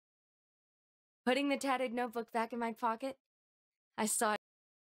Putting the tattered notebook back in my pocket, I saw it.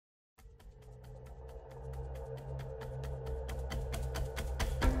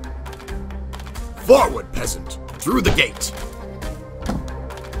 Forward, peasant! Through the gate!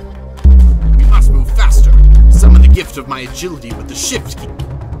 We must move faster! Summon the gift of my agility with the shift key.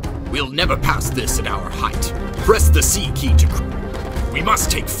 We'll never pass this at our height. Press the C key to... We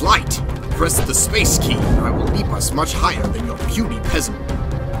must take flight! Press the space key, and I will leap us much higher than your puny peasant.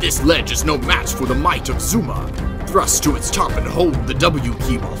 This ledge is no match for the might of Zuma. Thrust to its top and hold the W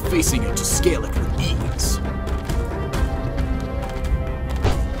key while facing it to scale it with ease.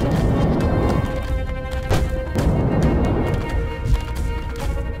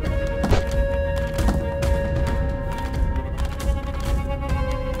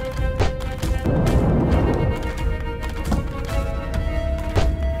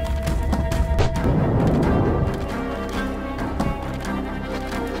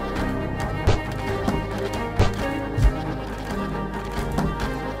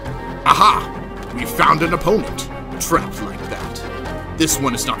 Aha! We found an opponent, trapped like that. This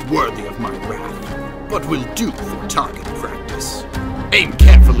one is not worthy of my wrath, but will do for target practice. Aim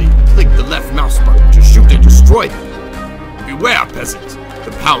carefully, click the left mouse button to shoot and destroy them. Beware, peasant!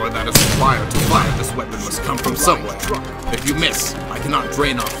 The power that is required to fire this weapon must come from somewhere. If you miss, I cannot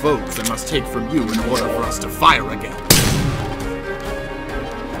drain our foes and must take from you in order for us to fire again.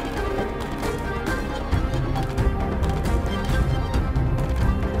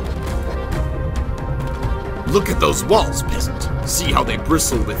 Look at those walls, peasant. See how they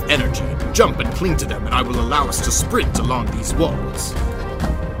bristle with energy. Jump and cling to them, and I will allow us to sprint along these walls.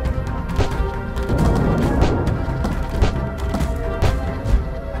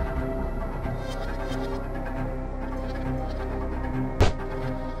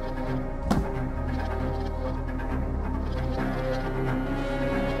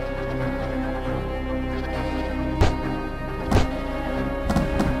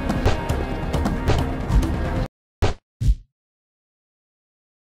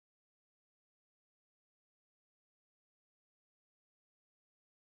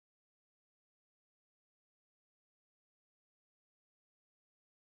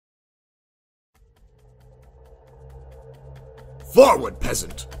 Forward,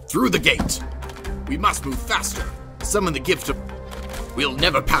 peasant! Through the gate! We must move faster. Summon the gift of... We'll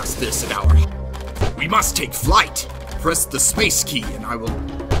never pass this at our... We must take flight. Press the space key and I will...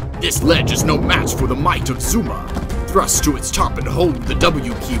 This ledge is no match for the might of Zuma. Thrust to its top and hold the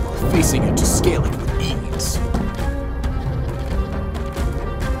W key while facing it to scale it with ease.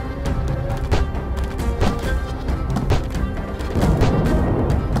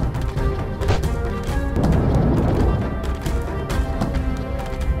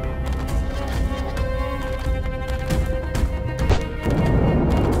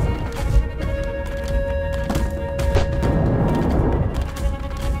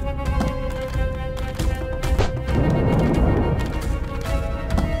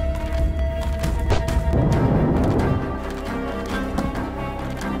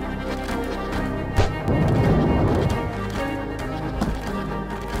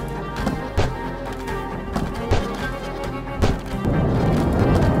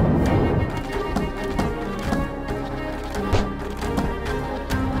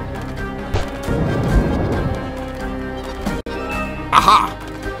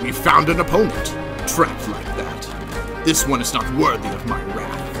 Aha! We found an opponent, trapped like that. This one is not worthy of my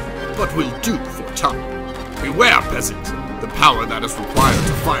wrath, but will do for time. Beware, peasant! The power that is required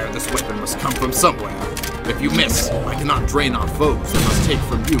to fire this weapon must come from somewhere. If you miss, I cannot drain our foes and must take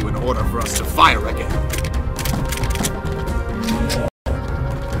from you in order for us to fire again.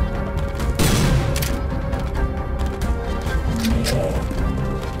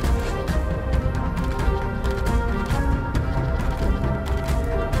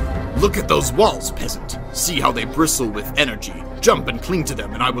 Look at those walls, peasant. See how they bristle with energy. Jump and cling to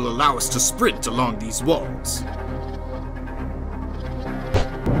them, and I will allow us to sprint along these walls.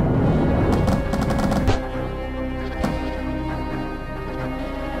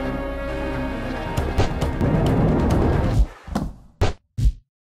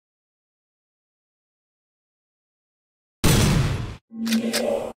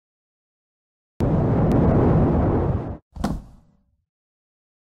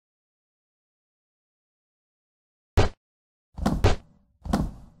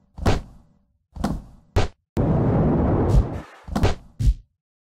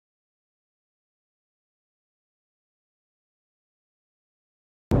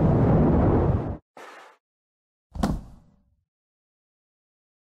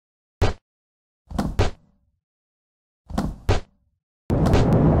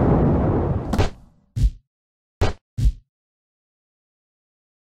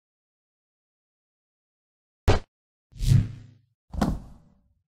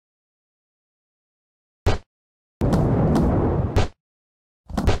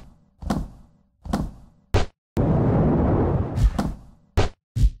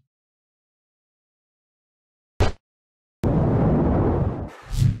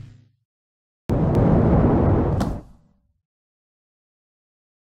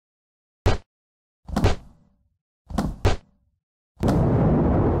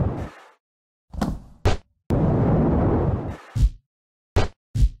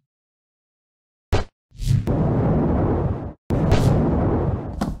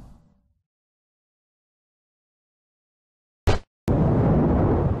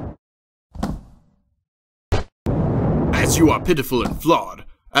 As you are pitiful and flawed,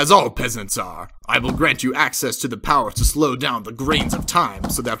 as all peasants are, I will grant you access to the power to slow down the grains of time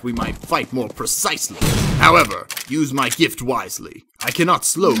so that we might fight more precisely. However, use my gift wisely. I cannot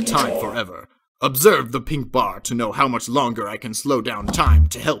slow time forever. Observe the pink bar to know how much longer I can slow down time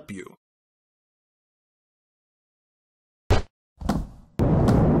to help you.